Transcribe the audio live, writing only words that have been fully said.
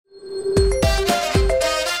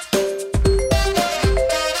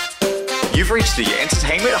reached the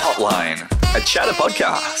Entertainment Hotline, a chatter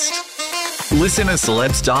podcast. Listen as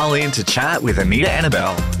celebs dial in to chat with Anita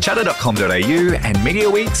Annabelle, chatter.com.au and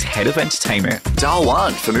MediaWeek's Head of Entertainment. Dial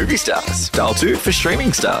 1 for movie stars, dial 2 for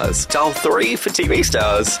streaming stars, dial 3 for TV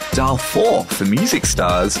stars, dial 4 for music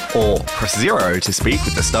stars, or press 0 to speak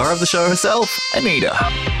with the star of the show herself, Anita.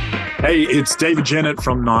 Hey, it's David Genat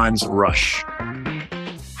from Nine's Rush.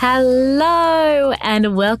 Hello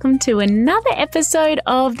and welcome to another episode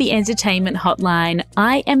of the Entertainment Hotline.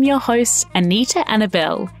 I am your host, Anita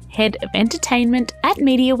Annabelle, Head of Entertainment at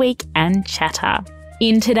MediaWeek and Chatter.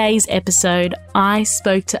 In today's episode, I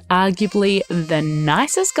spoke to arguably the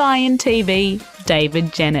nicest guy in TV, David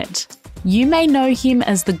Genat. You may know him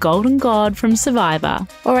as the Golden God from Survivor,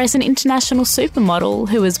 or as an international supermodel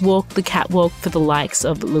who has walked the catwalk for the likes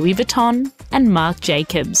of Louis Vuitton and Marc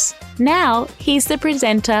Jacobs. Now, he's the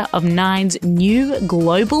presenter of Nine's new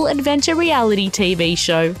global adventure reality TV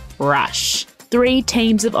show, Rush. 3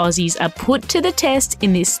 teams of Aussies are put to the test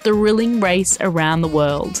in this thrilling race around the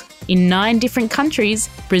world. In 9 different countries,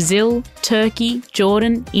 Brazil, Turkey,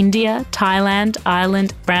 Jordan, India, Thailand,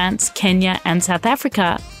 Ireland, France, Kenya and South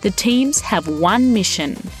Africa, the teams have one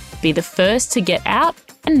mission: be the first to get out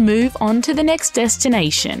and move on to the next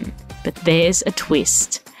destination. But there's a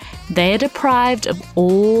twist. They are deprived of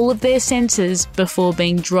all of their senses before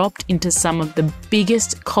being dropped into some of the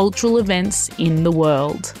biggest cultural events in the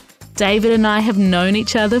world. David and I have known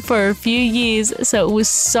each other for a few years, so it was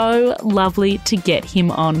so lovely to get him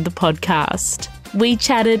on the podcast. We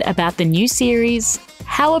chatted about the new series,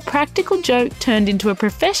 how a practical joke turned into a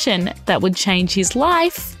profession that would change his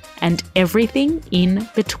life, and everything in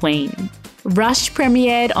between. Rush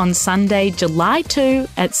premiered on Sunday, July 2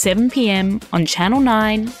 at 7 p.m. on Channel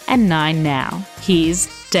 9 and 9 Now. Here's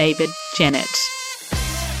David Genat.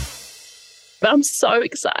 I'm so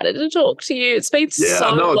excited to talk to you. It's been so long. Yeah,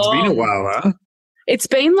 I know. It's been a while, huh? It's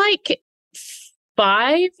been like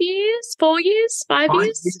 5 years, 4 years, 5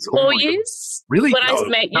 years, 4 years. Really? When I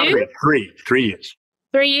met you? 3 years.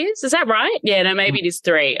 3 years? Is that right? Yeah, no, maybe it is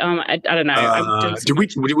 3. I don't know. Did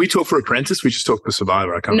we talk for Apprentice? We just talked for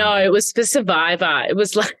Survivor. I can't remember. No, it was for Survivor. It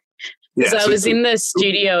was like, so I was in the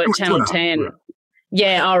studio at Channel 10.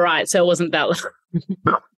 Yeah, all right. So it wasn't that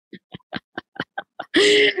long.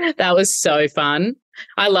 That was so fun.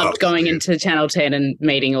 I loved going into Channel 10 and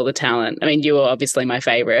meeting all the talent. I mean, you were obviously my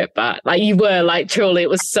favorite, but truly, it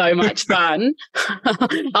was so much fun.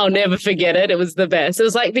 I'll never forget it. It was the best. It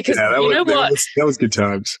was like, because that was good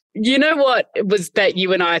times. You know what was that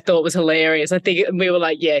you and I thought was hilarious? I think we were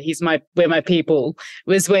like, yeah, we're my people.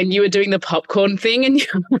 Was when you were doing the popcorn thing and you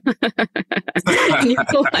were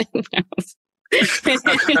like,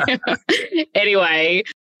 anyway.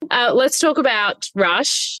 Let's talk about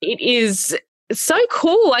Rush. It is so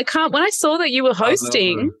cool. When I saw that you were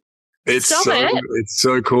hosting. It's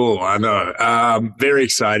so cool. I know. Very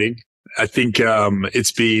exciting. I think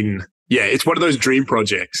it's one of those dream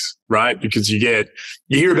projects, right? Because you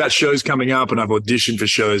hear about shows coming up, and I've auditioned for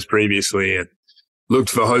shows previously and looked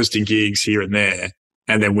for hosting gigs here and there.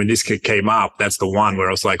 And then when this came up, that's the one where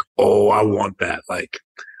I was like, oh, I want that. Like,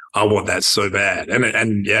 I want that so bad.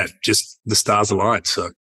 And just the stars aligned. So.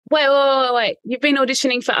 Wait. You've been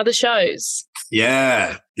auditioning for other shows?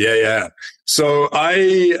 Yeah. So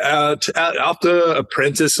I, after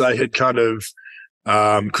Apprentice, I had kind of,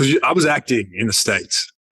 cause I was acting in the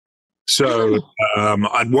States. So,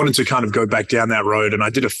 I'd wanted to kind of go back down that road, and I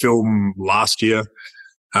did a film last year.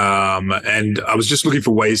 And I was just looking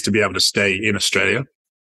for ways to be able to stay in Australia.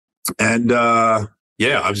 And, I'd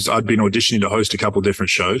been auditioning to host a couple different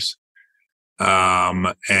shows.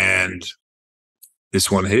 And this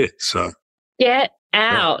one here. So get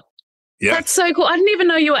out. Yeah. That's so cool. I didn't even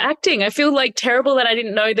know you were acting. I feel like terrible that I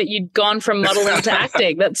didn't know that you'd gone from modeling to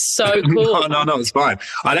acting. That's so cool. No, it's fine.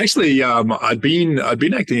 I'd actually, I'd been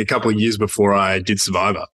acting a couple of years before I did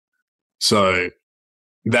Survivor. So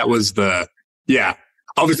that was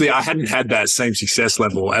obviously I hadn't had that same success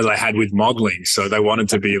level as I had with modeling. So they wanted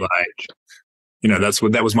to be like,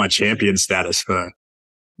 that was my champion status for.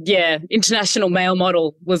 Yeah, international male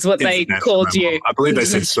model was what they called you. I believe they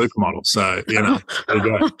said supermodel. So, there you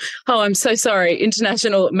go. Oh, I'm so sorry.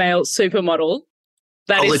 International male supermodel.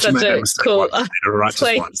 That is such a cool.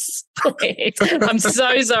 Please. I'm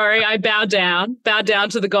so sorry. I bow down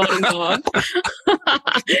to the golden god.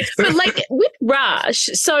 But like with Rush,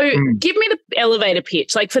 so give me the elevator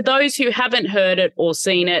pitch. Like for those who haven't heard it or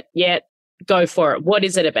seen it yet, go for it. What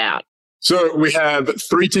is it about? So we have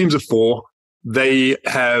 3 teams of 4. They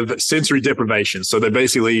have sensory deprivation. So they're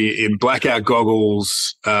basically in blackout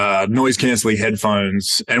goggles, noise cancelling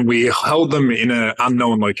headphones, and we held them in an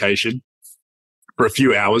unknown location for a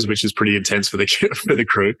few hours, which is pretty intense for the for the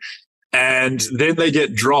crew. And then they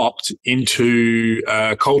get dropped into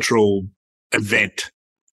a cultural event.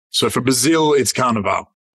 So for Brazil, it's Carnival.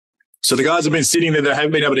 So the guys have been sitting there. They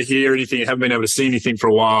haven't been able to hear anything, haven't been able to see anything for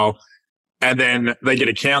a while. And then they get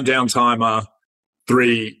a countdown timer.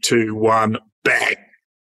 3, 2, 1, bang.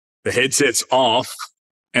 The headset's off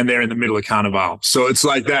and they're in the middle of Carnival. So it's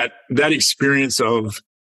like that experience of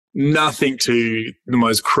nothing to the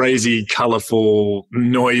most crazy, colorful,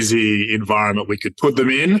 noisy environment we could put them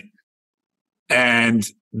in. And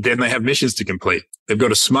then they have missions to complete. They've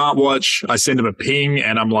got a smartwatch. I send them a ping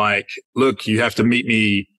and I'm like, look, you have to meet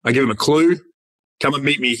me. I give them a clue. Come and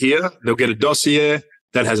meet me here. They'll get a dossier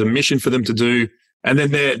that has a mission for them to do. And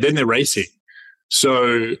then they're racing.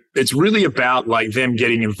 So it's really about like them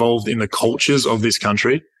getting involved in the cultures of this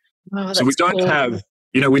country. Oh, so we don't cool. have,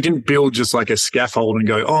 we didn't build just like a scaffold and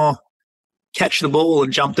go, oh, catch the ball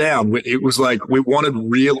and jump down. It was like we wanted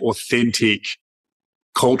real, authentic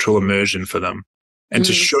cultural immersion for them and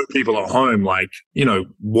to show people at home, like,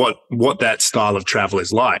 what that style of travel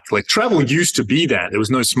is like. Like travel used to be that. There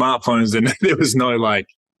was no smartphones and there was no like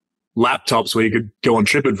laptops where you could go on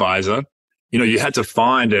TripAdvisor. You had to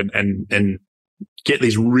find and get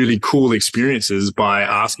these really cool experiences by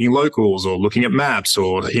asking locals or looking at maps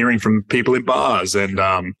or hearing from people in bars. And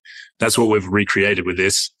that's what we've recreated with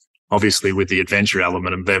this, obviously with the adventure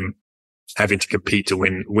element of them having to compete to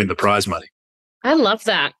win the prize money. I love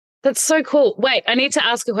that. That's so cool. Wait, I need to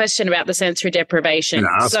ask a question about the sensory deprivation.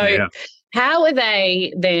 How are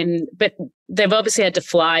they then, but they've obviously had to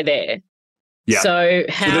fly there. Yeah. So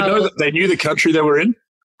how... they knew the country they were in.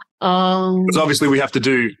 Because obviously we have to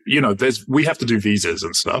do, we have to do visas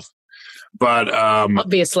and stuff. But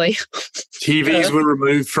obviously, TVs were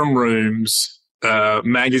removed from rooms,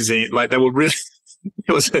 magazine, like they were really,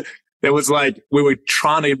 it was like we were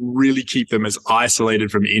trying to really keep them as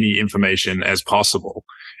isolated from any information as possible.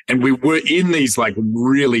 And we were in these like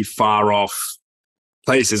really far off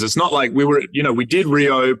places. It's not like we were, we did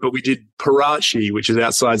Rio, but we did Parachi, which is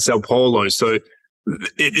outside Sao Paulo. So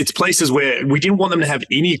it's places where we didn't want them to have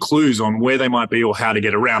any clues on where they might be or how to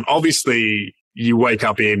get around. Obviously, you wake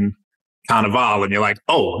up in Carnival and you're like,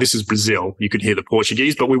 oh, this is Brazil. You can hear the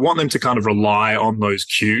Portuguese, but we want them to kind of rely on those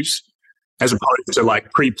cues as opposed to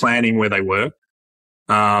like pre-planning where they were.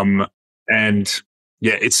 And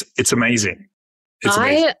yeah, it's amazing.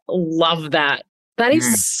 I love that. That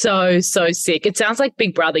is so sick. It sounds like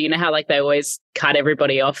Big Brother. You know how like they always cut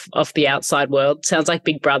everybody off the outside world? Sounds like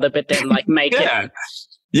Big Brother, but then like make it.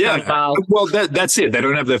 Yeah. Well, that's it. They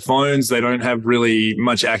don't have their phones. They don't have really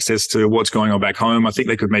much access to what's going on back home. I think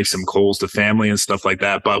they could make some calls to family and stuff like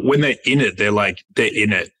that. But when they're in it, they're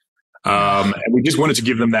in it. And we just wanted to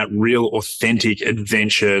give them that real authentic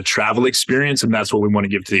adventure travel experience. And that's what we want to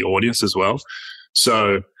give to the audience as well.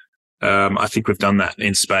 So I think we've done that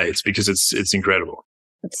in spades because it's incredible.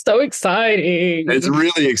 It's so exciting. It's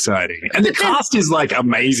really exciting. And the cast is like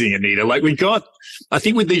amazing, Anita. Like I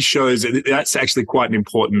think with these shows, that's actually quite an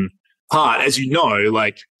important part, as you know,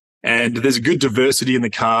 and there's a good diversity in the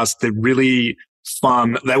cast. They're really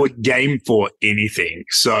fun. They were game for anything.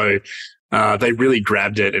 So they really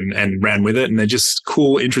grabbed it and ran with it. And they're just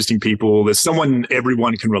cool, interesting people. There's someone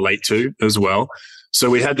everyone can relate to as well. So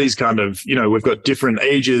we had these kind of, we've got different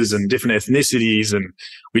ages and different ethnicities, and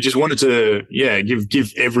we just wanted to,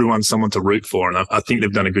 give everyone someone to root for. And I think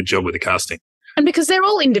they've done a good job with the casting. And because they're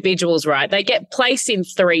all individuals, right? They get placed in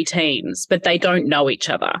 3 teams, but they don't know each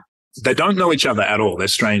other. They don't know each other at all. They're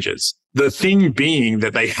strangers. The thing being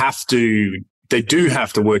that they do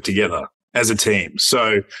have to work together as a team.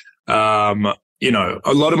 So,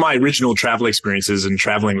 a lot of my original travel experiences and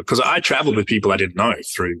traveling, because I traveled with people I didn't know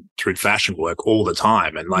through fashion work all the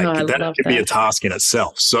time. And that could be a task in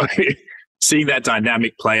itself. So seeing that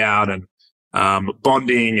dynamic play out and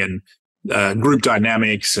bonding and group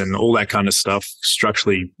dynamics and all that kind of stuff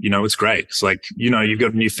structurally, it's great. It's like, you've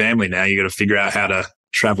got a new family now. You got to figure out how to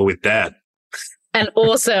travel with dad. And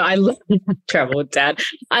also, I love travel with dad.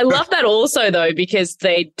 I love that also, though, because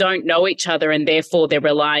they don't know each other and therefore they're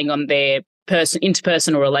relying on their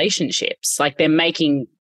interpersonal relationships. Like they're making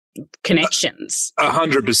connections.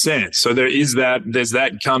 100%. So there's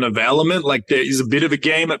that kind of element. Like there is a bit of a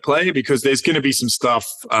game at play because there's going to be some stuff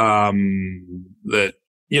that,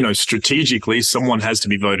 strategically someone has to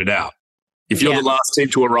be voted out. If you're the last team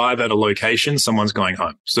to arrive at a location, someone's going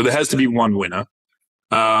home. So there has to be one winner.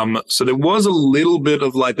 So there was a little bit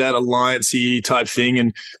of like that alliance-y type thing,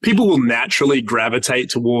 and people will naturally gravitate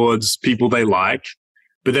towards people they like.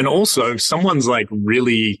 But then also if someone's like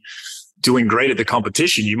really doing great at the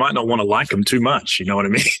competition, you might not want to like them too much. You know what I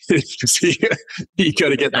mean? You got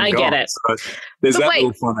to get them going. I get it. So there's that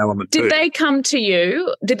little fun element too. Did they come to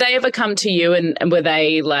you? Did they ever come to you and were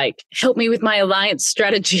they like, help me with my alliance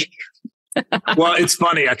strategy? Well, it's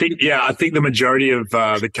funny. I think the majority of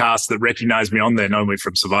the cast that recognized me on there know me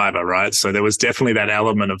from Survivor, right? So there was definitely that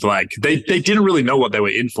element of like, they didn't really know what they were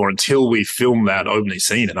in for until we filmed that opening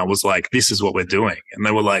scene. And I was like, this is what we're doing. And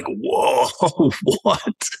they were like, whoa, what?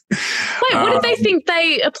 Wait, what did they think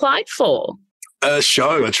they applied for? A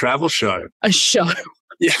travel show. A show?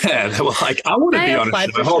 Yeah. They were like, I want to be on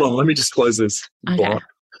a show. Hold on, let me just close this. Okay.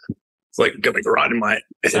 It's like going right in my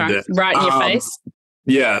head there. Right in your face?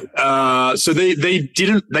 Yeah. So they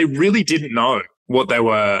really didn't know what they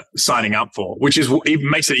were signing up for, which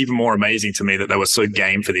makes it even more amazing to me that they were so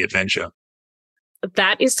game for the adventure.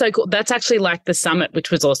 That is so cool. That's actually like The Summit, which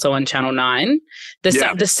was also on Channel 9.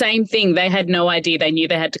 The same thing. They had no idea. They knew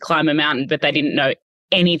they had to climb a mountain, but they didn't know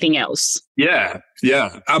anything else. Yeah.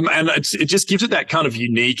 Yeah. And it just gives it that kind of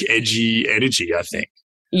unique, edgy energy, I think.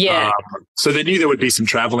 Yeah. So they knew there would be some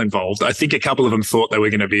travel involved. I think a couple of them thought they were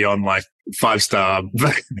going to be on like 5-star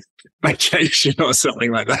vacation or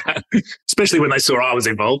something like that, especially when they saw I was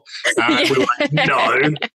involved. We were like,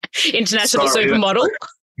 no. International supermodel.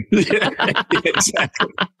 Yeah,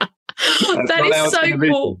 exactly. That is so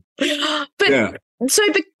cool. But so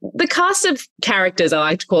the cast of characters, I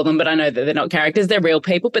like to call them, but I know that they're not characters, they're real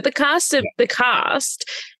people. But the cast,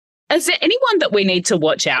 is there anyone that we need to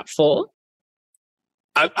watch out for?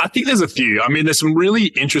 I think there's a few. I mean, there's some really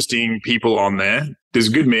interesting people on there. There's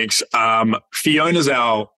a good mix. Fiona's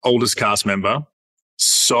our oldest cast member.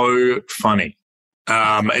 So funny.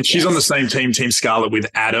 And she's on the same team, Team Scarlet, with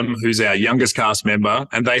Adam, who's our youngest cast member.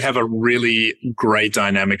 And they have a really great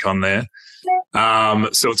dynamic on there.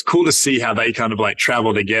 So it's cool to see how they kind of like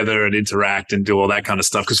travel together and interact and do all that kind of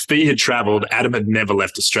stuff. Because Fee had traveled, Adam had never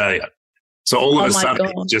left Australia. So all of a sudden,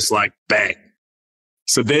 it was just like bang.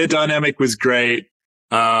 So their dynamic was great.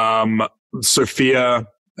 Sophia,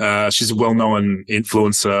 she's a well-known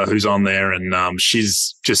influencer who's on there, and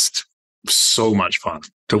she's just so much fun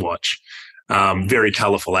to watch. Very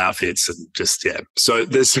colorful outfits and just, yeah. So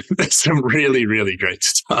there's some really, really great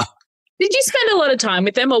stuff. Did you spend a lot of time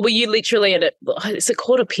with them, or were you literally is it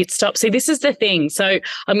called a pit stop? See, this is the thing. So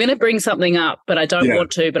I'm going to bring something up, but I don't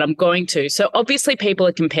want to, but I'm going to. So obviously people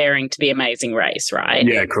are comparing to The Amazing Race, right?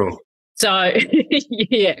 Yeah, cool. So,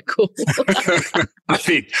 yeah, cool.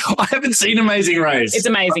 I haven't seen Amazing Race. It's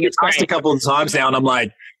amazing. It's great. I've watched a couple of times now, and I'm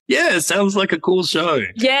like, yeah, it sounds like a cool show.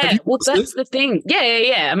 Yeah, well, that's the thing.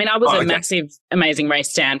 Yeah. I mean, I was a massive Amazing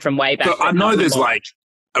Race stan from way back. So I know there's like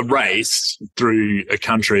a race through a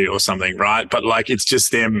country or something, right? But like, it's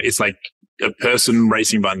just them. It's like a person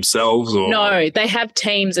racing by themselves, or no, they have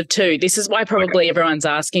teams of two. This is why probably everyone's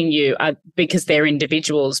asking you, because they're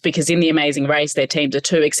individuals, because in The Amazing Race their teams are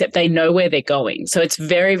two, except they know where they're going, so it's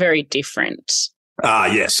very, very different.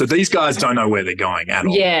 So these guys don't know where they're going at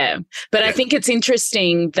all. I think it's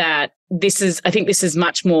interesting that this is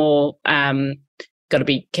much more got to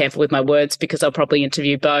be careful with my words because I'll probably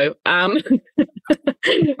interview Bo. Nah,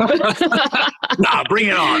 bring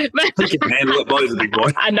it on. You can handle it. Bo's a big boy.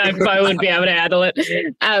 I know Bo would be able to handle it.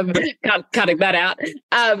 Cutting that out.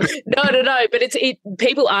 No. But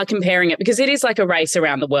people are comparing it because it is like a race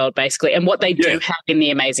around the world, basically. And what they do have in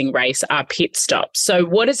The Amazing Race are pit stops. So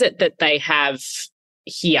what is it that they have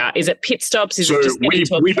here? Is it pit stops? Is it just we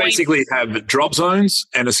basically have drop zones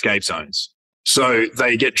and escape zones. So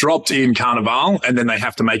they get dropped in Carnival, and then they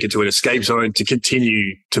have to make it to an escape zone to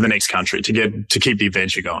continue to the next country to keep the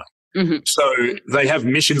adventure going. Mm-hmm. So they have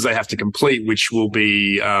missions they have to complete, which will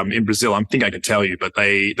be in Brazil. I think I could tell you, but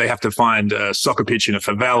they have to find a soccer pitch in a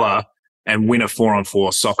favela and win a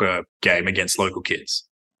 4-on-4 soccer game against local kids.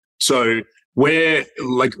 So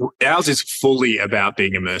ours is fully about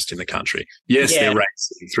being immersed in the country. Yes, they're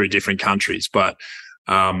racing through different countries, but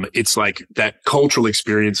it's like that cultural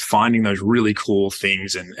experience, finding those really cool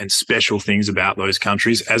things and special things about those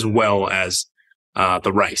countries, as well as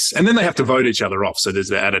the race. And then they have to vote each other off. So there's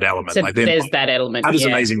the added element. So there's that element. How does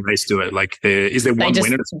Amazing Race do it? Like, is there one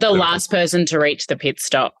winner? The last person to reach the pit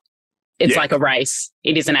stop. It's like a race.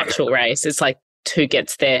 It is an actual race. It's like who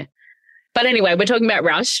gets there. But anyway, we're talking about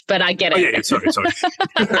Rush, but I get it. Oh, yeah, sorry.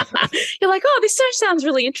 You're like, oh, this show sounds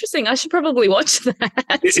really interesting. I should probably watch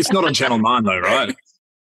that. It's not on Channel 9 though, right?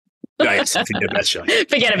 Yes, forget that show.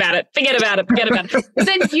 Forget about it.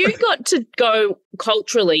 Then you got to go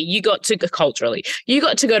culturally. You got to go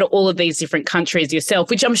to all of these different countries yourself,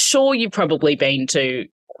 which I'm sure you've probably been to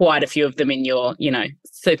quite a few of them in your,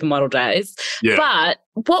 supermodel days. Yeah. But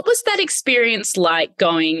what was that experience like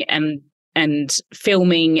going and and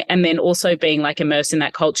filming and then also being like immersed in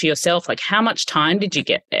that culture yourself? Like how much time did you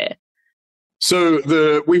get there? So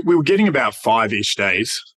we were getting about 5-ish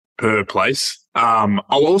days per place. I'll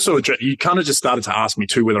also address, you kind of just started to ask me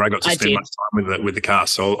too whether I got to spend much time with the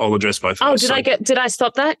cast. So I'll address both of those. Did I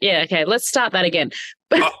stop that? Yeah, okay. Let's start that again.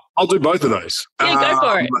 I'll do both of those. Yeah, go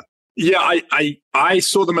for it. Yeah, I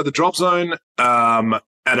saw them at the drop zone at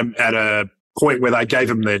a point where they gave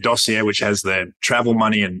them their dossier, which has their travel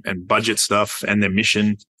money and budget stuff and their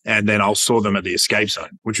mission. And then I saw them at the escape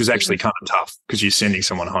zone, which was actually kind of tough because you're sending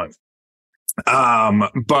someone home.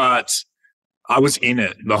 But I was in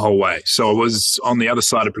it the whole way. So I was on the other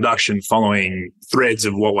side of production following threads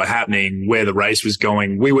of what were happening, where the race was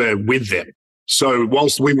going. We were with them. So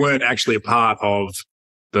whilst we weren't actually a part of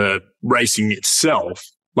the racing itself,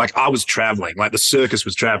 like I was traveling, like the circus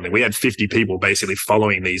was traveling. We had 50 people basically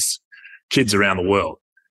following these kids around the world.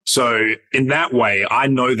 So in that way, I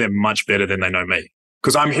know them much better than they know me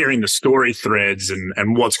because I'm hearing the story threads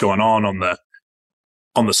and what's going on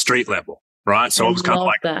the street level, right? So I was kind of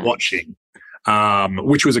like watching,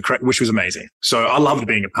 which was amazing. So I loved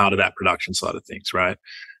being a part of that production side of things, right?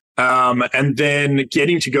 And then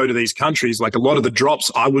getting to go to these countries, like a lot of the drops,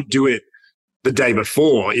 I would do it the day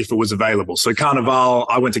before if it was available. So Carnival,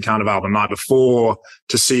 I went to Carnival the night before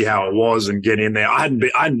to see how it was and get in there. I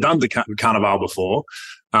hadn't done the Carnival before.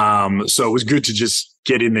 So it was good to just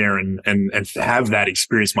get in there and have that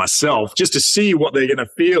experience myself just to see what they're going to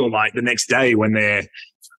feel like the next day when they're,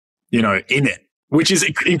 in it, which is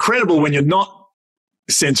incredible when you're not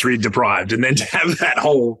sensory deprived. And then to have that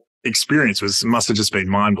whole experience must have just been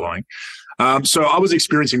mind blowing. So I was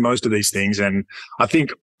experiencing most of these things. And I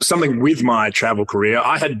think something with my travel career,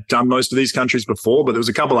 I had done most of these countries before, but there was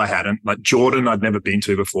a couple I hadn't. Like Jordan, I'd never been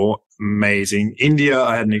to before. Amazing. India,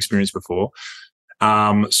 I hadn't experienced before.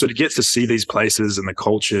 So to get to see these places and the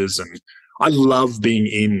cultures, and I love being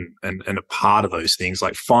in and a part of those things,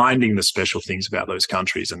 like finding the special things about those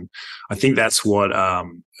countries. And I think that's what,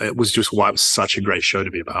 it was just why it was such a great show to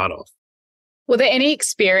be a part of. Were there any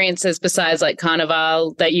experiences besides like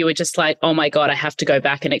Carnival that you were just like, oh my God, I have to go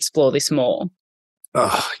back and explore this more?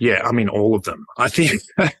 Yeah, I mean, all of them. I think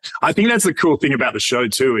that's the cool thing about the show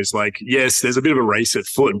too, is like, yes, there's a bit of a race at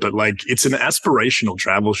foot, but like, it's an aspirational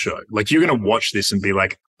travel show. Like you're going to watch this and be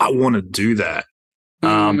like, I want to do that.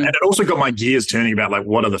 And it also got my gears turning about like,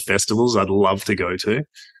 what are the festivals I'd love to go to?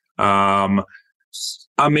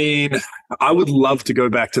 I mean, I would love to go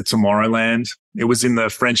back to Tomorrowland. It was in the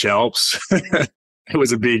French Alps. It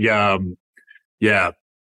was a big,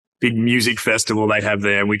 big music festival they have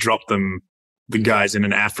there. We dropped the guys in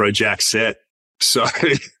an Afrojack set. So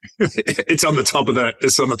it's on the top of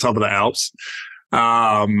the Alps.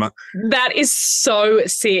 That is so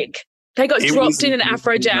sick. They got dropped in an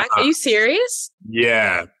Afrojack. Are you serious?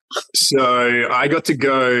 Yeah. So I got to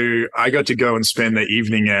go and spend the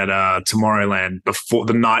evening at Tomorrowland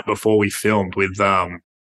the night before we filmed with the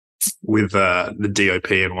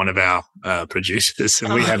DOP and one of our producers,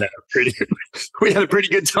 and we had a pretty good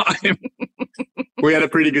time. We had a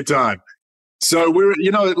pretty good time. So we're,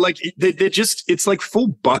 like they're just, it's like full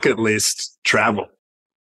bucket list travel.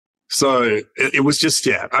 So it was just,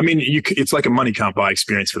 yeah. I mean, it's like a money can't buy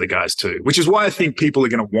experience for the guys too, which is why I think people are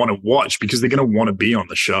going to want to watch, because they're going to want to be on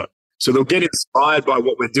the show. So they'll get inspired by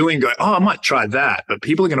what we're doing, go, oh, I might try that. But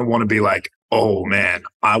people are going to want to be like, oh man,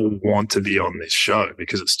 I want to be on this show,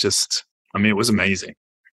 because it's just, I mean, it was amazing.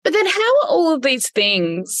 But then how are all of these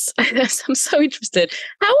things, I'm so interested,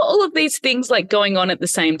 how are all of these things like going on at the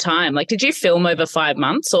same time? Like, did you film over 5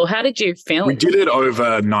 months, or how did you film? We did it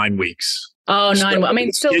over 9 weeks. Oh, 9 weeks. I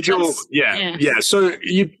mean, still. Schedule, yeah. So,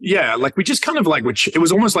 like we just kind of like, it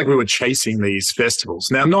was almost like we were chasing these festivals.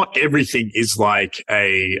 Now, not everything is like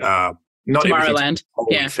not Tomorrowland.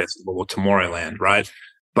 Festival or Tomorrowland, right?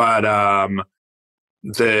 But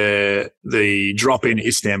the drop in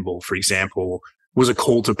Istanbul, for example, was a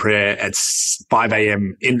call to prayer at 5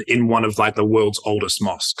 a.m. in one of like the world's oldest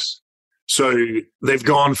mosques. So they've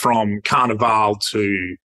gone from Carnival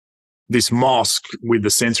to this mosque with the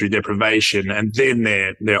sensory deprivation, and then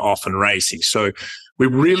they're off and racing. So we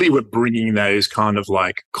really were bringing those kind of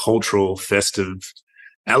like cultural festive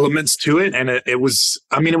elements to it. And it was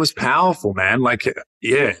powerful, man. Like,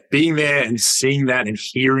 yeah, being there and seeing that and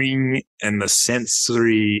hearing and the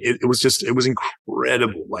sensory, it was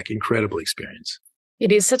incredible, like incredible experience.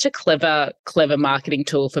 It is such a clever marketing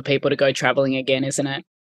tool for people to go traveling again, isn't it?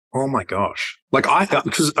 Oh my gosh. Like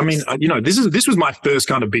because I mean, this was my first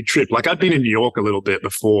kind of big trip. Like I'd been in New York a little bit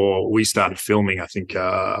before we started filming. I think,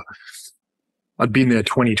 I'd been there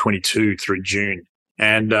 2022 through June.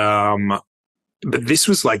 And, but this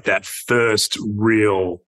was like that first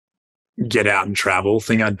real get out and travel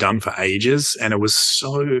thing I'd done for ages. And it was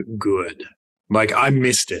so good. Like I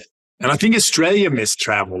missed it. And I think Australia missed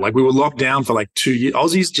travel. Like we were locked down for like 2 years.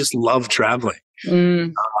 Aussies just love traveling.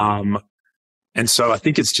 And so I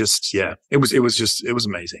think it's just, it was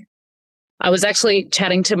amazing. I was actually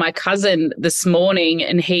chatting to my cousin this morning,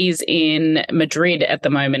 and he's in Madrid at the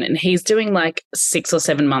moment, and he's doing like 6 or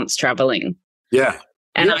 7 months traveling. Yeah.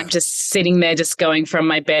 And I'm just sitting there just going from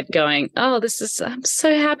my bed going, I'm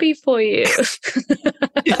so happy for you.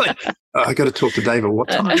 You're like, I got to talk to David. What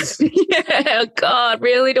time? Oh God,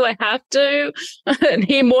 really? Do I have to? And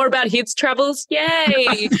hear more about his travels?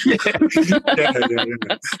 Yay.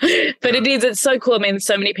 But it's so cool. I mean,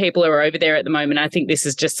 so many people are over there at the moment. I think this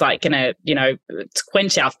is just like going to,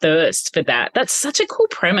 quench our thirst for that. That's such a cool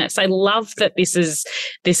premise. I love that this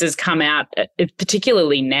has come out,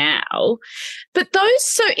 particularly now. But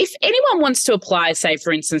so if anyone wants to apply, say,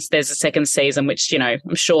 for instance, there's a second season, which,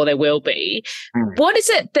 I'm sure there will be, what is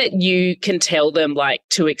it that you can tell them like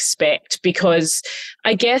to expect? Because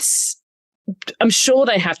I guess I'm sure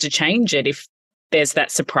they have to change it if there's that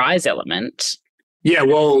surprise element. Yeah,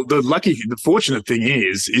 well, the fortunate thing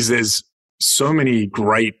is there's so many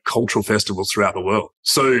great cultural festivals throughout the world.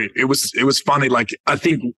 So it was funny. Like I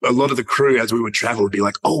think a lot of the crew as we would travel would be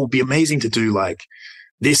like, oh, it'd be amazing to do like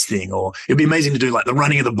this thing, or it'd be amazing to do like the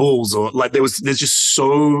running of the bulls, or like there's just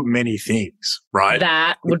so many things, right?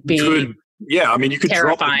 That would be you could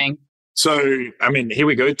terrifying. So, I mean, here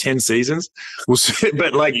we go, 10 seasons. We'll see,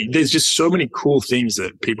 but like, there's just so many cool things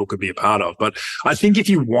that people could be a part of. But I think if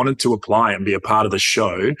you wanted to apply and be a part of the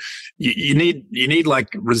show, you need like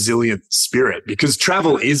resilient spirit, because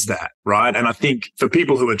travel is that, right? And I think for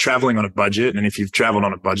people who are traveling on a budget, and if you've traveled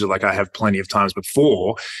on a budget, like I have plenty of times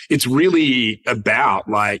before, it's really about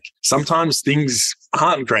like, sometimes things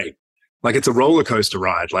aren't great. Like it's a roller coaster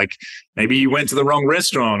ride. Like maybe you went to the wrong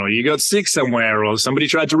restaurant, or you got sick somewhere, or somebody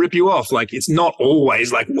tried to rip you off. Like it's not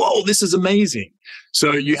always like, whoa, this is amazing.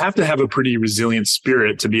 So you have to have a pretty resilient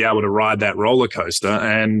spirit to be able to ride that roller coaster.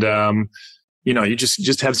 And, you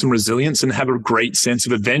just have some resilience and have a great sense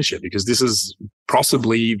of adventure, because this is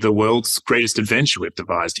possibly the world's greatest adventure we've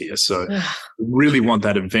devised here. So really want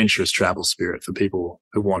that adventurous travel spirit for people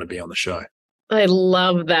who want to be on the show. I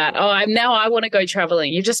love that. Now I want to go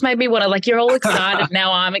traveling. You just made me want to, like, you're all excited.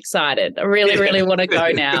 Now I'm excited. I really, really want to go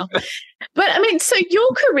now. But I mean, so your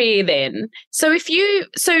career then, so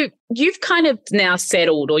you've kind of now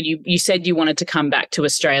settled, or you said you wanted to come back to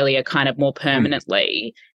Australia kind of more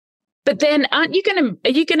permanently. But then are you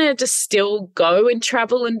going to just still go and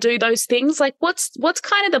travel and do those things? Like what's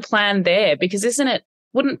kind of the plan there? Because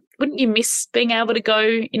wouldn't you miss being able to go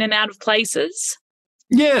in and out of places?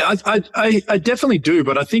 Yeah, I definitely do.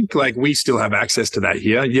 But I think like we still have access to that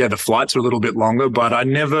here. Yeah, the flights are a little bit longer, but I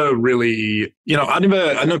never really, I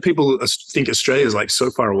know people think Australia is like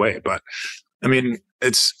so far away, but I mean,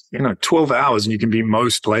 it's, 12 hours and you can be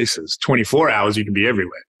most places. 24 hours, you can be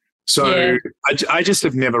everywhere. So yeah. I just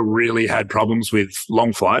have never really had problems with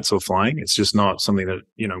long flights or flying. It's just not something that,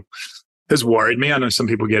 has worried me. I know some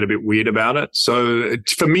people get a bit weird about it. So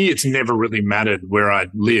for me, it's never really mattered where I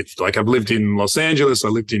lived. Like I've lived in Los Angeles, I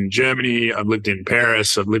lived in Germany, I've lived in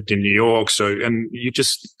Paris, I've lived in New York. So, and you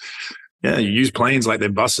just, you use planes like they're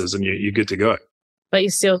buses and you're good to go. But you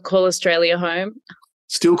still call Australia home?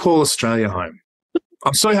 Still call Australia home.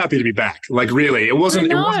 I'm so happy to be back. Like really, it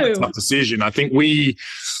wasn't a tough decision. I think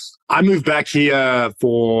I moved back here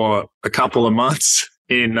for a couple of months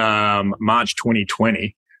in March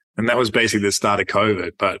 2020. And that was basically the start of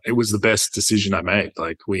COVID, but it was the best decision I made.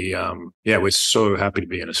 Like we're so happy to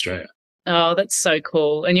be in Australia. Oh, that's so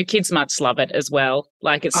cool. And your kids must love it as well.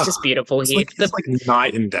 Like it's just beautiful here. It's like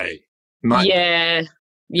night and day. Yeah.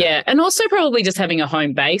 And also probably just having a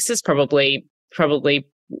home base is probably,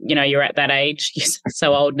 you're at that age. You're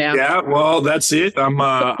so old now. Yeah, well, that's it. I'm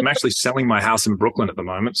actually selling my house in Brooklyn at the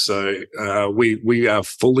moment. So we are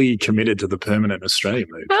fully committed to the permanent Australia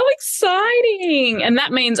move. How exciting. And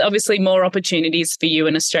that means obviously more opportunities for you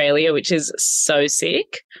in Australia, which is so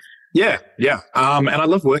sick. Yeah. And I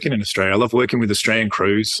love working in Australia. I love working with Australian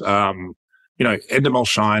crews. Endemol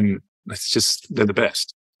Shine, they're the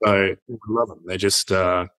best. So I love them. They're just...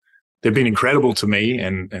 they've been incredible to me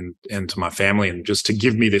and to my family, and just to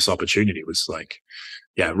give me this opportunity was like,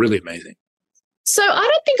 really amazing. So I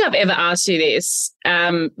don't think I've ever asked you this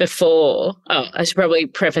before. Oh, I should probably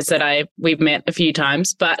preface that we've met a few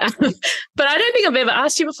times, but I don't think I've ever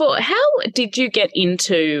asked you before. How did you get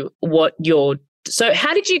into what you're So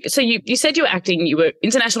how did you, so you said you were acting, you were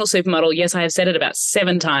international supermodel. Yes, I have said it about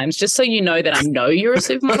 7 times, just so you know that I know you're a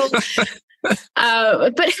supermodel.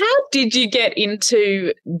 But how did you get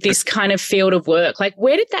into this kind of field of work? Like,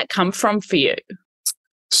 where did that come from for you?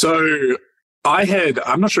 So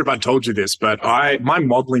I'm not sure if I told you this, but my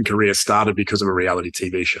modeling career started because of a reality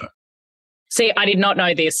TV show. See, I did not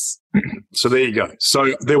know this. So there you go.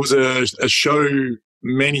 So there was a show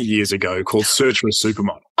many years ago called Search for a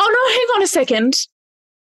Supermodel. Oh, no, hang on a second.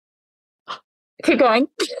 Keep going.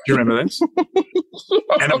 Do you remember this?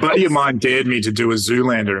 And a buddy of mine dared me to do a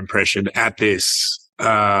Zoolander impression at this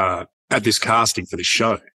casting for this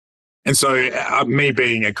show. And so me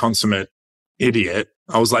being a consummate idiot,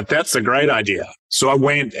 I was like, that's a great idea. So I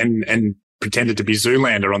went and pretended to be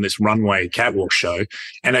Zoolander on this runway catwalk show.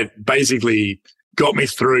 And it basically got me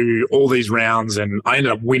through all these rounds, and I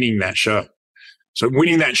ended up winning that show. So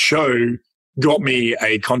winning that show got me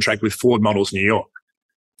a contract with Ford Models New York.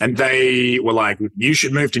 And they were like, you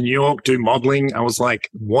should move to New York, do modeling. I was like,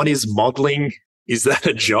 what is modeling? Is that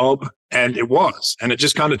a job? And it was. And it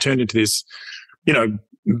just kind of turned into this,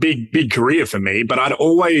 big career for me. But I'd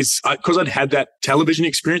always, because I'd had that television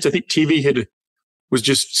experience, I think TV was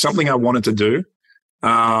just something I wanted to do.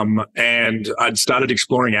 And I'd started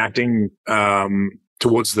exploring acting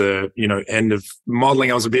towards the, end of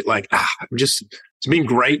modeling. I was a bit like, it's been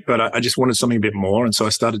great, but I just wanted something a bit more. And so I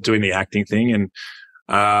started doing the acting thing. And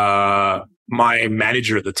my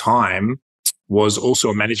manager at the time was also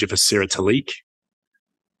a manager for Sarah Talik.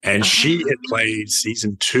 And she had played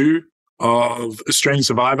season 2 of Australian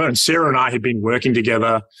Survivor. And Sarah and I had been working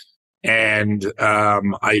together. And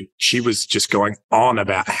she was just going on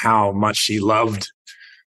about how much she loved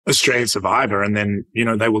Australian Survivor. And then,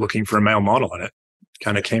 they were looking for a male model, and it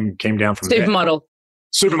kind of came down from there.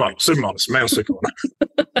 Supermodels, male supermodel.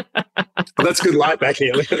 Well, that's good light back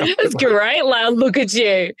here. That's great, Lau. Look at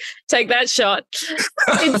you. Take that shot.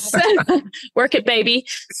 Work it, baby.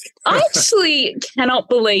 I actually cannot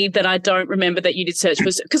believe that I don't remember that you did Search for,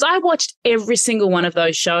 because I watched every single one of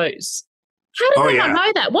those shows. How did I not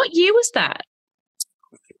know that? What year was that?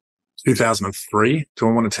 2003. Do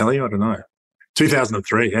I want to tell you? I don't know.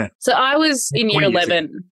 2003, yeah. So I was in year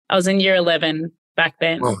 11. I was in year 11 back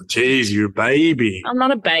then. Oh, geez, you're a baby. I'm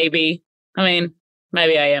not a baby. I mean,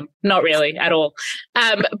 maybe I am. Not really at all.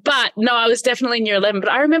 But no, I was definitely in year 11. But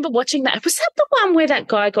I remember watching that. Was that the one where that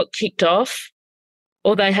guy got kicked off?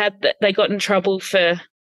 Or they got in trouble for...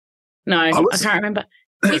 No, I can't remember.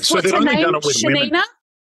 What's her name? Shanina?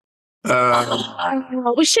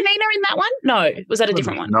 Was Shanina in that one? No. Was that a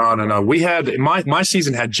different one? No. We had my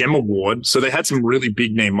season had Gemma Ward, so they had some really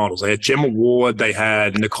big name models. They had Gemma Ward, they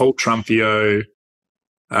had Nicole Trumpio,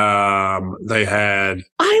 they had.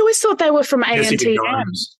 I always thought they were from ANTM.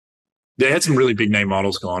 They had some really big name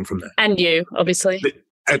models go on from there, and you obviously.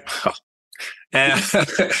 But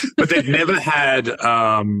they've never had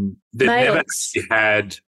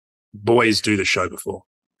had boys do the show before.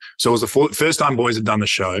 So it was the first time boys had done the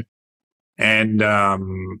show. And, I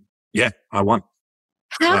won.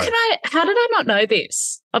 How did I not know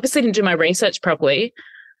this? Obviously didn't do my research properly.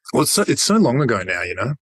 Well, it's so long ago now,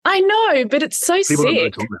 I know, but it's so People sick. Don't really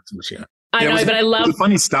talk about so much, I know, but I love. It's a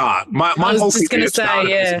funny start. My whole thing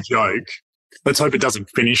started as a joke. Let's hope it doesn't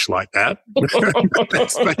finish like that.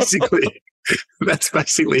 That's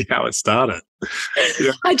basically how it started.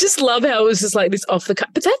 Yeah. I just love how it was just like this off the cut,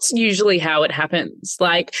 but that's usually how it happens.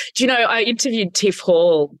 Like, do you know, I interviewed Tiff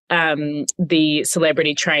Hall, the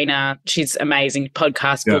celebrity trainer. She's amazing,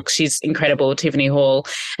 podcast book. She's incredible, Tiffany Hall.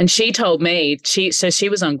 And she told me, she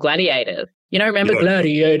was on Gladiator. Remember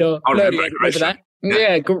Gladiator? I remember that?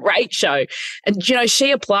 Yeah, great show. And,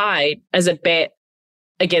 she applied as a bet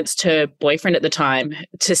against her boyfriend at the time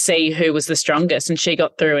to see who was the strongest, and she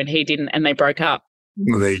got through and he didn't, and they broke up.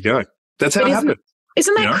 Well, there you go. That's how it happened.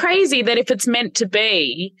 Isn't that crazy that if it's meant to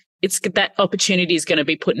be, it's that opportunity is going to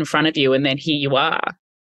be put in front of you, and then here you are.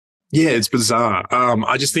 Yeah, it's bizarre.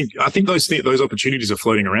 I think those opportunities are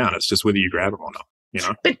floating around. It's just whether you grab them or not.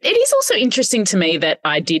 But it is also interesting to me that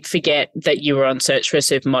I did forget that you were on Search for a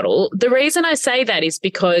Supermodel. The reason I say that is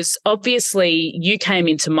because obviously you came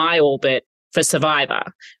into my orbit for Survivor.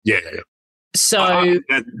 Yeah. So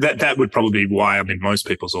that would probably be why I'm in most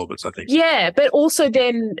people's orbits, I think. Yeah, but also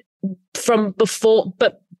then from before,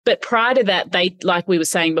 but prior to that, they, like we were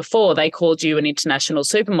saying before, they called you an international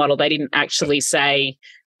supermodel. They didn't actually say,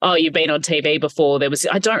 "Oh, you've been on TV before."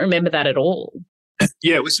 I don't remember that at all.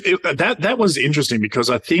 Yeah, that was interesting because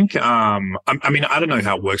I think I don't know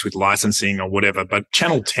how it works with licensing or whatever, but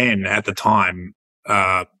Channel 10 at the time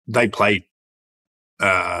they played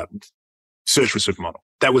Search for Supermodel.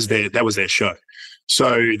 That was their show.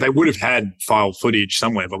 So they would have had file footage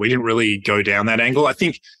somewhere, but we didn't really go down that angle. I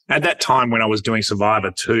think at that time when I was doing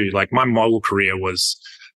Survivor too, like my model career was,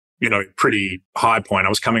 pretty high point. I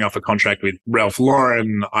was coming off a contract with Ralph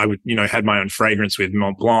Lauren. I would, had my own fragrance with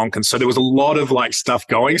Mont Blanc. And so there was a lot of like stuff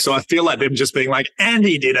going. So I feel like them just being like,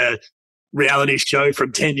 Andy did a reality show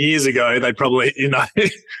from 10 years ago. They probably,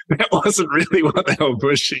 that wasn't really what they were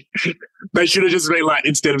pushing. They should have just been like,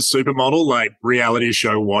 instead of supermodel, like reality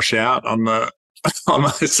show washout on the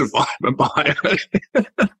Survivor bio.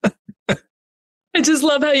 I just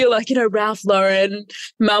love how you're like, Ralph Lauren,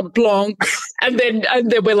 Mont Blanc, and then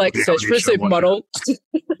we're like, search for a supermodel.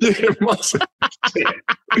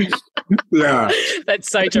 Yeah. That's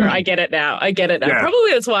so true. I get it now. Yeah.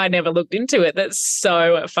 Probably that's why I never looked into it. That's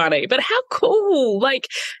so funny. But how cool. Like,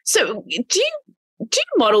 so do you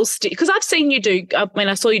model because I've seen you do,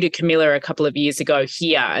 I saw you do Camilla a couple of years ago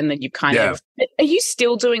here, and then you kind of, are you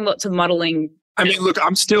still doing lots of modeling? I mean, look,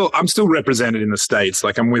 I'm still represented in the States.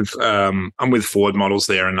 Like I'm with Ford models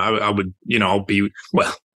there, and I would, I'll be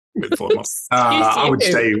with Ford models. I would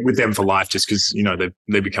stay with them for life just because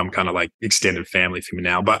they become kind of like extended family for me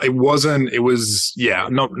now. But it was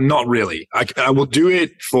not really. I will do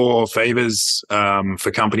it for favors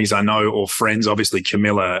for companies I know or friends. Obviously,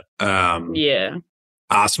 Camilla.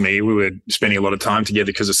 Asked me. We were spending a lot of time together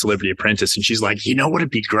because of Celebrity Apprentice, and she's like, "What would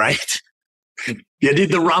be great? You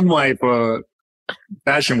did the runway for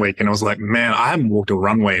Fashion Week," and I was like, man, I haven't walked a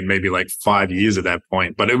runway in maybe like 5 years at that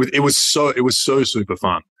point, but it was so super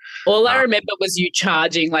fun. All I remember was you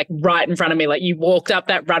charging like right in front of me, like you walked up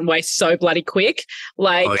that runway so bloody quick,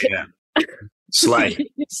 like oh yeah, slay.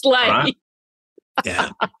 Right? Yeah,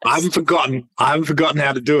 I haven't forgotten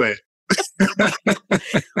how to do it.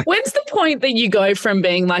 When's the point that you go from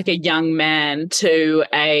being like a young man to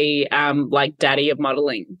a like daddy of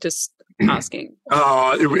modeling? Just asking.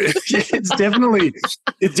 Oh, it's definitely,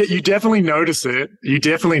 you definitely notice it.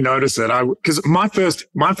 Because my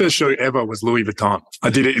first show ever was Louis Vuitton.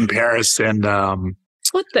 I did it in Paris, and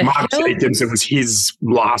what the Mark hell? Jacobs, it was his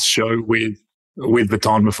last show with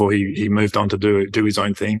Vuitton before he moved on to do his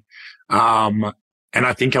own thing. And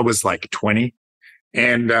I think I was like 20,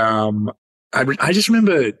 and I just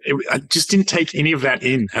remember I just didn't take any of that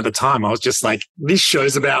in at the time. I was just like, this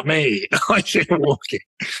show's about me. I kept walking.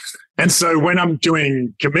 And so when I'm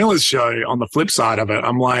doing Camilla's show on the flip side of it,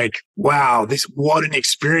 I'm like, wow, what an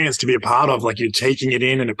experience to be a part of. Like you're taking it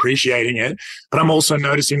in and appreciating it. But I'm also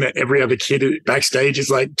noticing that every other kid backstage is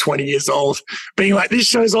like 20 years old being like, this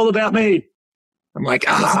show's all about me. I'm like,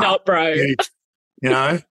 it's not, bro.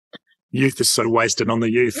 Youth is so wasted on the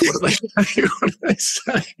youth. What do they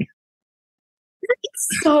say? It's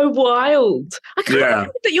so wild. I can't believe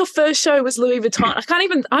that your first show was Louis Vuitton. I can't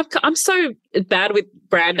even, I'm so bad with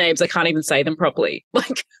brand names, I can't even say them properly.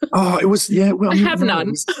 Like, oh, it was, well, I have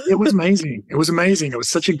none. It was amazing. It was amazing. It was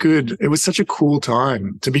such a cool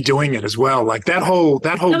time to be doing it as well. Like that whole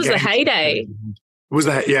that was the heyday. It was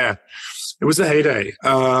the heyday.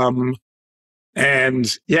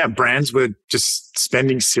 And yeah, brands were just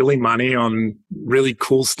spending silly money on really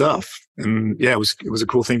cool stuff. And yeah, it was a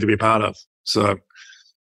cool thing to be a part of. So,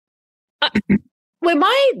 am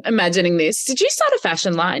I imagining this? Did you start a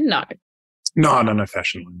fashion line? No,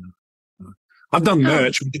 fashion line. No. I've done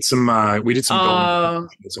merch. We did some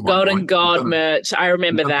Golden God merch. I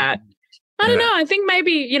remember that. I don't know. I think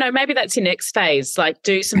maybe that's your next phase. Like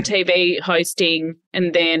do some TV hosting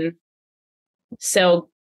and then sell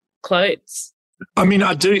clothes. I mean,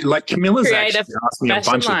 I do. Like Camilla's Create actually asked me a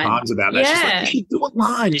bunch of times about that. She's like, you should do a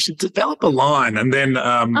line. You should develop a line. And then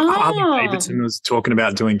Harvey Davidson was talking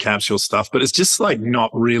about doing capsule stuff, but it's just like not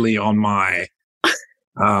really on my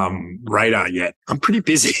radar yet. I'm pretty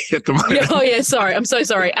busy at the moment. Oh, yeah. Sorry. I'm so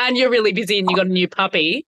sorry. And you're really busy and you got a new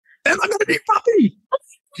puppy. And I got a new puppy.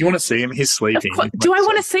 Do you want to see him? He's sleeping. Do I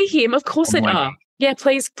want to see him? Of course I do. Yeah,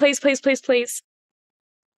 please.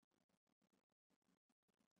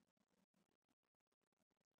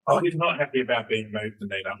 Oh, he's not happy about being moved,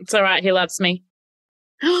 Anita. It's all right. He loves me.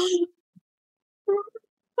 Oh,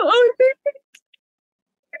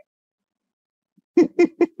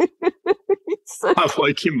 I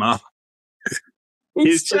woke him up.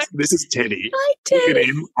 This is Teddy. Hi, Teddy. Look at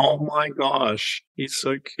him. Oh my gosh. He's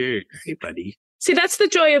so cute. Hey, buddy. See, that's the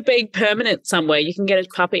joy of being permanent somewhere. You can get a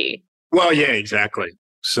puppy. Well, yeah, exactly.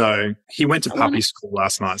 So he went to puppy school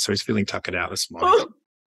last night, so he's feeling tuckered out this morning. Oh.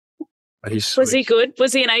 But was he good?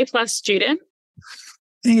 Was he an A+ student?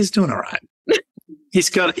 He's doing all right.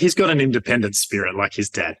 He's got an independent spirit like his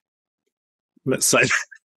dad. Let's say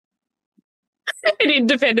that. An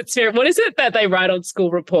independent spirit. What is it that they write on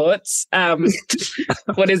school reports?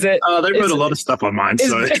 What is it? They wrote a lot of stuff on mine,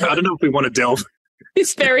 so I don't know if we want to delve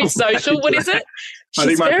It's very social. What is it? I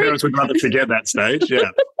think my parents would rather forget that stage.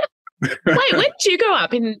 Yeah. Wait, where did you grow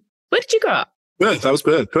up? Where did you grow up? Perth. I was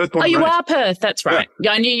Perth. Perth born and you raised. are Perth. That's right.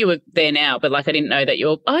 Yeah, I knew you were there now, but I didn't know that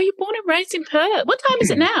you're born and raised in Perth. What time is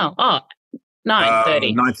it now?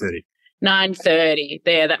 9:30. 9:30. 9:30.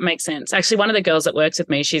 There, that makes sense. Actually, one of the girls that works with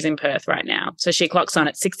me, she's in Perth right now. So she clocks on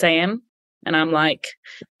at 6 a.m. and I'm like,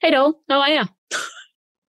 hey, doll, how are you?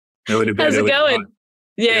 How's it going?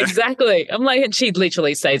 Yeah, exactly. I'm like, and she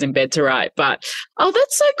literally stays in bed to write. But,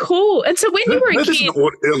 that's so cool. And so when you were a kid. It's an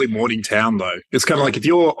early morning town, though. It's kind of like if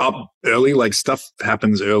you're up early, stuff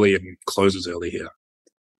happens early and closes early here.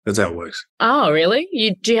 That's how it works. Oh, really?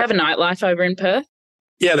 Do you have a nightlife over in Perth?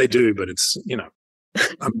 Yeah, they do. But it's,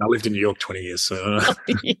 I lived in New York 20 years, so.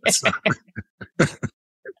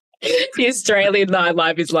 The Australian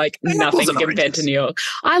nightlife is nothing compared to New York.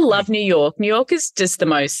 I love New York. New York is just the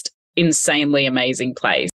most insanely amazing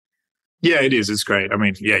place. Yeah, it is. It's great. I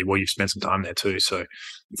mean, you've spent some time there too. So it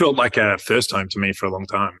felt like a first home to me for a long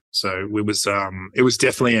time. So it was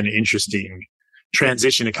definitely an interesting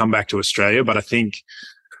transition to come back to Australia. But I think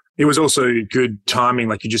it was also good timing.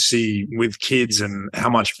 You just see with kids and how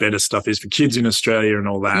much better stuff is for kids in Australia and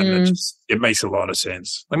all that. And it makes a lot of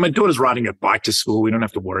sense. My daughter's riding a bike to school. We don't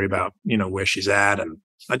have to worry about, where she's at. And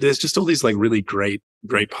there's just all these really great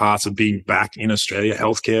parts of being back in Australia.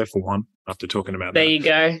 Healthcare, for one, after talking about there that. You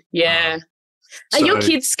go. Yeah. Are your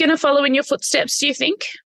kids going to follow in your footsteps, do you think?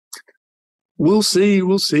 We'll see.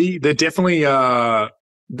 We'll see. They're definitely,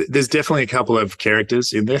 there's definitely a couple of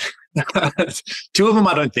characters in there. Two of them,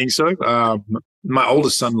 I don't think so. My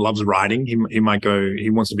oldest son loves riding. He might go,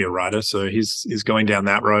 he wants to be a rider. So he's going down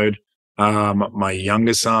that road. My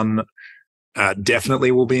younger son,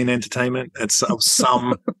 definitely will be in entertainment at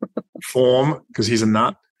some form because he's a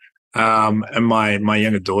nut. And my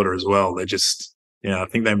younger daughter as well. They're just, I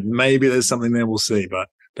think maybe there's something there, we'll see, but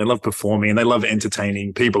they love performing and they love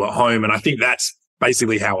entertaining people at home. And I think that's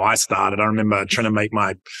basically how I started. I remember trying to make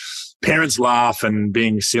my parents laugh and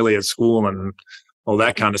being silly at school and all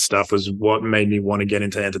that kind of stuff was what made me want to get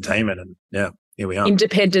into entertainment. And here we are.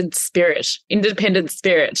 Independent spirit.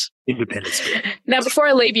 Now, before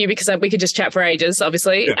I leave you, because we could just chat for ages,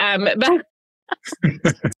 obviously. Yeah.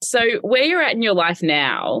 So where you're at in your life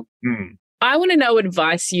now, I want to know what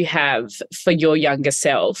advice you have for your younger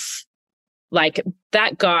self.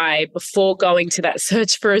 That guy, before going to that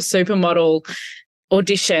search for a supermodel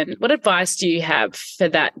audition, what advice do you have for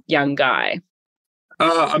that young guy?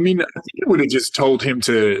 I think I would have just told him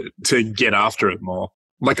to get after it more.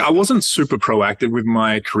 I wasn't super proactive with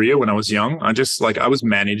my career when I was young. I was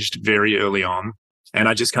managed very early on and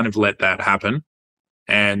I just kind of let that happen.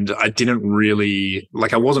 And I didn't really,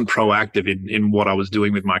 I wasn't proactive in what I was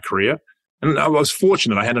doing with my career. And I was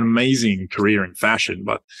fortunate. I had an amazing career in fashion,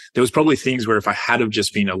 but there was probably things where if I had have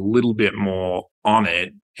just been a little bit more on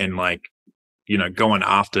it and going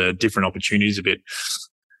after different opportunities a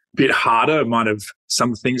bit harder,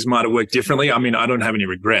 some things might have worked differently. I mean, I don't have any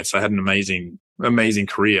regrets. I had an amazing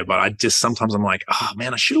career, but sometimes I'm like, oh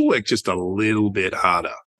man, I should have worked just a little bit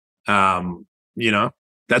harder.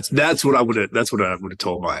 That's what I would have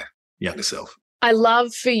told my younger self. I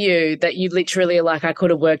love for you that you literally are I could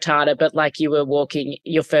have worked harder, but you were walking,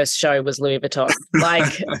 your first show was Louis Vuitton.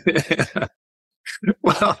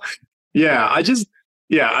 Well, yeah, I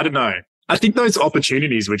don't know. I think those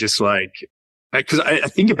opportunities were just because I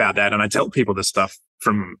think about that and I tell people this stuff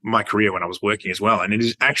from my career when I was working as well. And it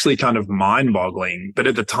is actually kind of mind boggling. But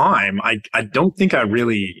at the time, I don't think I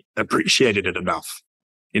really appreciated it enough.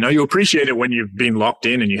 You appreciate it when you've been locked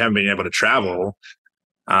in and you haven't been able to travel.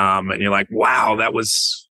 And you're like, wow, that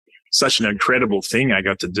was such an incredible thing I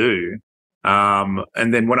got to do.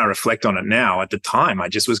 And then when I reflect on it now, at the time, I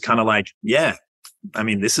just was kind of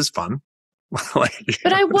this is fun.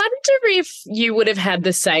 But I wonder if you would have had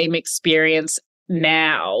the same experience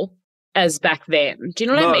now as back then. Do you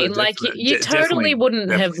know what I mean? You totally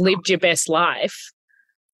wouldn't have lived your best life.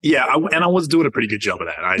 Yeah, and I was doing a pretty good job of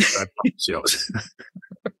that. I promise you,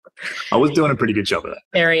 I was doing a pretty good job of that.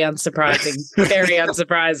 Very unsurprising. Very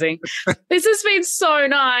unsurprising. This has been so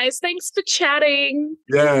nice. Thanks for chatting.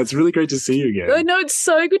 Yeah, it's really great to see you again. I know, it's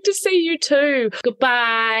so good to see you too.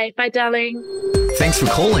 Goodbye. Bye, darling. Thanks for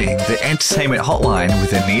calling the Entertainment Hotline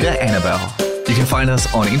with Anita Annabelle. You can find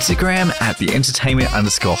us on Instagram at the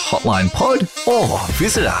entertainment_hotline pod or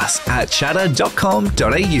visit us at chatter.com.au.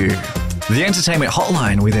 The Entertainment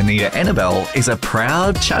Hotline with Anita Annabelle is a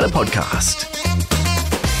proud Chatter podcast.